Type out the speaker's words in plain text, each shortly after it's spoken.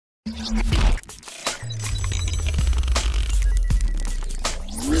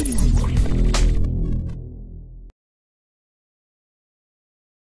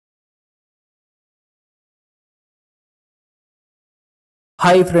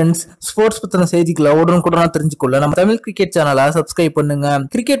Hi friends, sports பத்தின செய்திகளை உடனுக்குடனா தெரிஞ்சுக்கொள்ள நம்ம தமிழ் கிரிக்கெட் சேனலை சப்ஸ்கிரைப் பண்ணுங்க.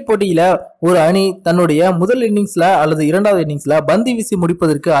 கிரிக்கெட் போட்டியில ஒரு அணி தன்னுடைய முதல் இன்னிங்ஸ்ல அல்லது இரண்டாவது இன்னிங்ஸ்ல பந்து வீசி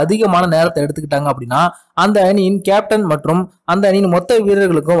முடிப்பதற்கு அதிகமான நேரத்தை எடுத்துக்கிட்டாங்க அப்படின்னா அந்த அணியின் கேப்டன் மற்றும் அந்த அணியின் மொத்த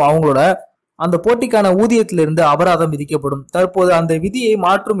வீரர்களுக்கும் அவங்களோட அந்த போட்டிக்கான ஊதியத்திலிருந்து அபராதம் விதிக்கப்படும். தற்போது அந்த விதியை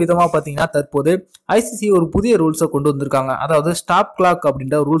மாற்றும் விதமா பாத்தீங்கன்னா தற்போது ஐசிசி ஒரு புதிய ரூல்ஸை கொண்டு வந்திருக்காங்க. அதாவது ஸ்டாப் கிளாக்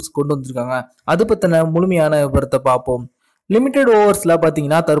அப்படின்ற ரூல்ஸ் கொண்டு வந்திருக்காங்க. அது பத்தின முழுமையான விவரத்தை பார்ப்போம். லிமிடெட் ஓவர்ஸ்ல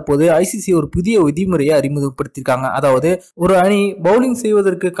பாத்தீங்கன்னா தற்போது ஐசிசி ஒரு புதிய விதிமுறையை அறிமுகப்படுத்திருக்காங்க. அதாவது ஒரு அணி பவுலிங்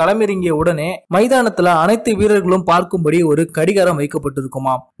செய்வதற்கு களமிறங்கிய உடனே மைதானத்துல அனைத்து வீரர்களும் பார்க்கும்படி ஒரு கடிகாரம்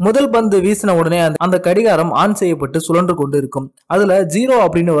வைக்கப்பட்டிருக்குமா. முதல் பந்து வீசின உடனே அந்த கடிகாரம் ஆன் செய்யப்பட்டு சுழன்று கொண்டு இருக்கும். அதுல 0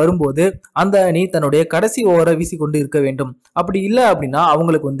 அப்படின்னு வரும்போது அந்த அணி தன்னுடைய கடைசி ஓவரை வீசி கொண்டு இருக்க வேண்டும். அப்படி இல்லை அப்படின்னா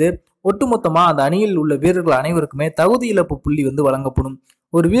அவங்களுக்கு ஒட்டுமொத்தமா அந்த அணியில் உள்ள வீரர்கள் அனைவருக்குமே தகுதி இழப்பு புள்ளி வழங்கப்படும்.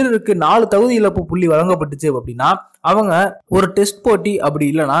 ஒரு வீரருக்கு 4 தகுதி இழப்பு புள்ளி வழங்கப்பட்டுச்சு அப்படின்னா அவங்க ஒரு டெஸ்ட் போட்டி, அப்படி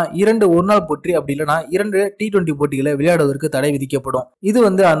இல்லைன்னா 2 ஒருநாள் போட்டி, அப்படி இல்லைன்னா 2 T20 போட்டிகளை விளையாடுவதற்கு தடை விதிக்கப்படும். இது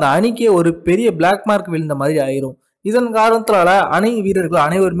அந்த அணிக்கே ஒரு பெரிய பிளாக் மார்க் விழுந்த மாதிரி ஆயிரும். இதன் காரணத்தினால அணி வீரர்கள்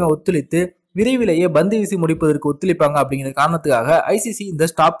அனைவருமே ஒத்துழைத்து விரைவிலேயே பந்து வீசி முடிப்பதற்கு ஒத்துழைப்பாங்க. அப்படிங்கிற காரணத்துக்காக ஐசிசி இந்த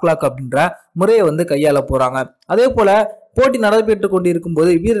ஸ்டாப் கிளாக் அப்படின்ற முறையை கையாள போறாங்க. அதே போல போட்டி நடைபெற்றுக் கொண்டிருக்கும்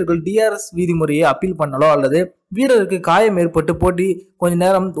போது வீரர்கள் டிஆர்எஸ் விதிமுறையை அப்பீல் பண்ணாலோ அல்லது வீரருக்கு காயம் ஏற்பட்டு போட்டி கொஞ்ச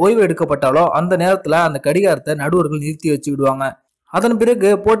நேரம் ஓய்வு எடுக்கப்பட்டாலோ அந்த நேரத்துல அந்த கடிகாரத்தை நடுவர்கள் நிறுத்தி வச்சு விடுவாங்க. அதன் பிறகு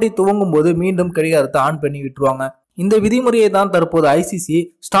போட்டி துவங்கும் போது மீண்டும் கடிகாரத்தை ஆன் பண்ணி விட்டுருவாங்க. இந்த விதிமுறையை தான் தற்போது ஐசிசி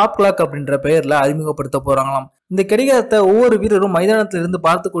ஸ்டாப் கிளாக் அப்படின்ற பெயர்ல அறிமுகப்படுத்த போறாங்களாம். இந்த கடிகாரத்தை ஒவ்வொரு வீரரும் மைதானத்திலிருந்து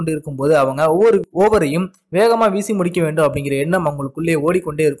பார்த்து கொண்டு இருக்கும் போது அவங்க ஒவ்வொரு ஓவரையும் வேகமா வீசி முடிக்க வேண்டும் அப்படிங்கிற எண்ணம் அவங்களுக்குள்ளே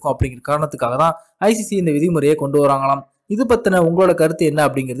ஓடிக்கொண்டே இருக்கும். அப்படிங்கிற காரணத்துக்காக தான் ஐசிசி இந்த விதிமுறையை கொண்டு வராங்களாம். இது பத்தின உங்களோட கருத்து என்ன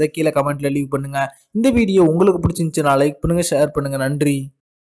அப்படிங்கறத கீழே கமெண்ட்ல லீவ் பண்ணுங்க. இந்த வீடியோ உங்களுக்கு பிடிச்சிருந்துச்சுன்னா லைக் பண்ணுங்க, ஷேர் பண்ணுங்க. நன்றி.